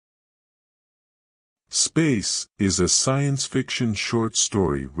Space is a science fiction short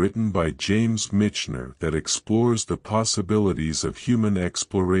story written by James Michener that explores the possibilities of human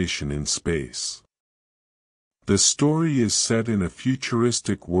exploration in space. The story is set in a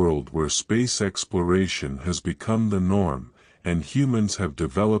futuristic world where space exploration has become the norm, and humans have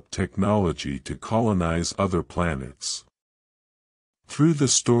developed technology to colonize other planets. Through the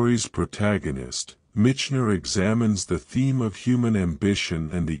story's protagonist, Michener examines the theme of human ambition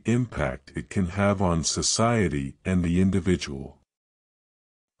and the impact it can have on society and the individual.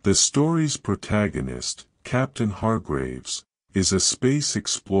 The story's protagonist, Captain Hargraves, is a space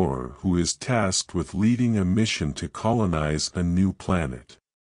explorer who is tasked with leading a mission to colonize a new planet.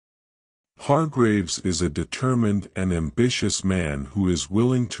 Hargraves is a determined and ambitious man who is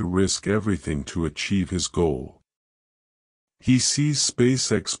willing to risk everything to achieve his goal. He sees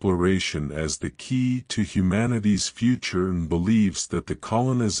space exploration as the key to humanity's future and believes that the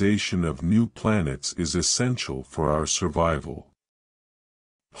colonization of new planets is essential for our survival.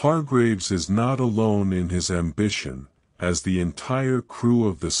 Hargraves is not alone in his ambition, as the entire crew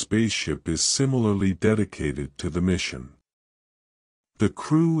of the spaceship is similarly dedicated to the mission. The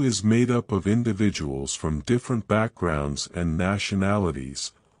crew is made up of individuals from different backgrounds and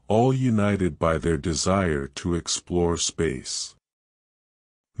nationalities, all united by their desire to explore space.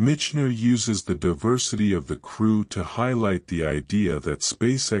 Michener uses the diversity of the crew to highlight the idea that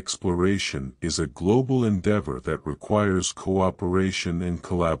space exploration is a global endeavor that requires cooperation and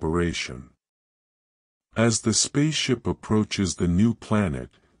collaboration. As the spaceship approaches the new planet,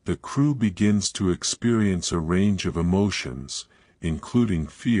 the crew begins to experience a range of emotions, including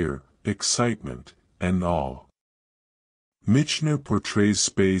fear, excitement, and awe. Michener portrays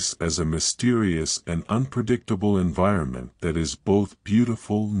space as a mysterious and unpredictable environment that is both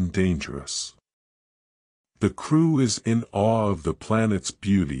beautiful and dangerous. The crew is in awe of the planet's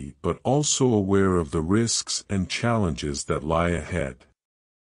beauty but also aware of the risks and challenges that lie ahead.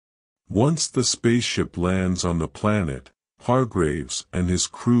 Once the spaceship lands on the planet, Hargraves and his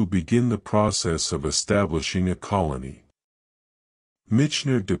crew begin the process of establishing a colony.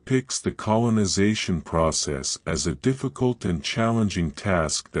 Michener depicts the colonization process as a difficult and challenging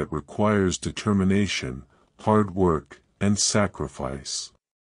task that requires determination, hard work, and sacrifice.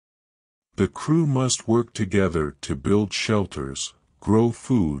 The crew must work together to build shelters, grow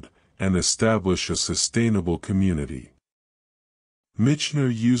food, and establish a sustainable community.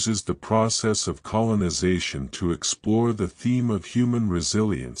 Michener uses the process of colonization to explore the theme of human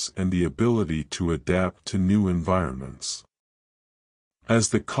resilience and the ability to adapt to new environments. As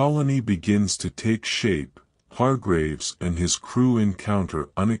the colony begins to take shape, Hargraves and his crew encounter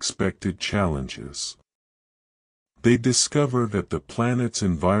unexpected challenges. They discover that the planet's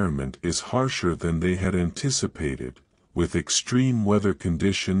environment is harsher than they had anticipated, with extreme weather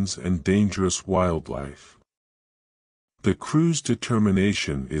conditions and dangerous wildlife. The crew's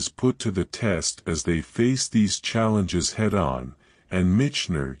determination is put to the test as they face these challenges head-on, and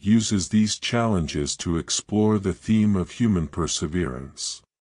Michener uses these challenges to explore the theme of human perseverance.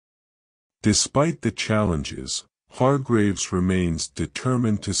 Despite the challenges, Hargraves remains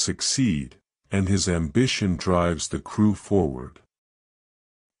determined to succeed, and his ambition drives the crew forward.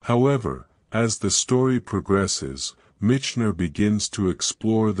 However, as the story progresses, Michener begins to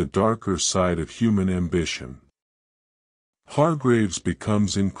explore the darker side of human ambition. Hargraves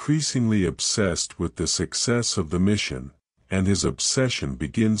becomes increasingly obsessed with the success of the mission, and his obsession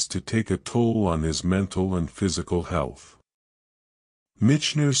begins to take a toll on his mental and physical health.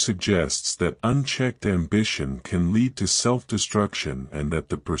 Michener suggests that unchecked ambition can lead to self-destruction and that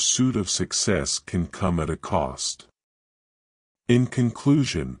the pursuit of success can come at a cost. In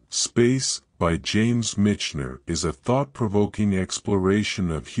conclusion, Space, by James Michener, is a thought-provoking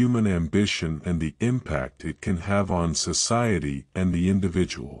exploration of human ambition and the impact it can have on society and the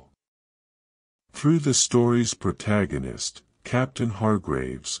individual. Through the story's protagonist, Captain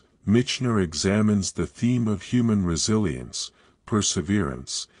Hargraves, Michener examines the theme of human resilience,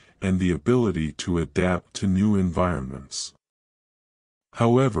 perseverance, and the ability to adapt to new environments.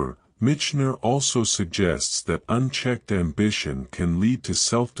 However, Michener also suggests that unchecked ambition can lead to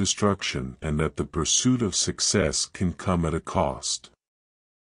self-destruction and that the pursuit of success can come at a cost.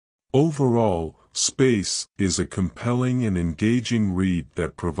 Overall, Space is a compelling and engaging read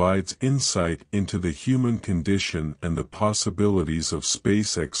that provides insight into the human condition and the possibilities of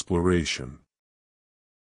space exploration.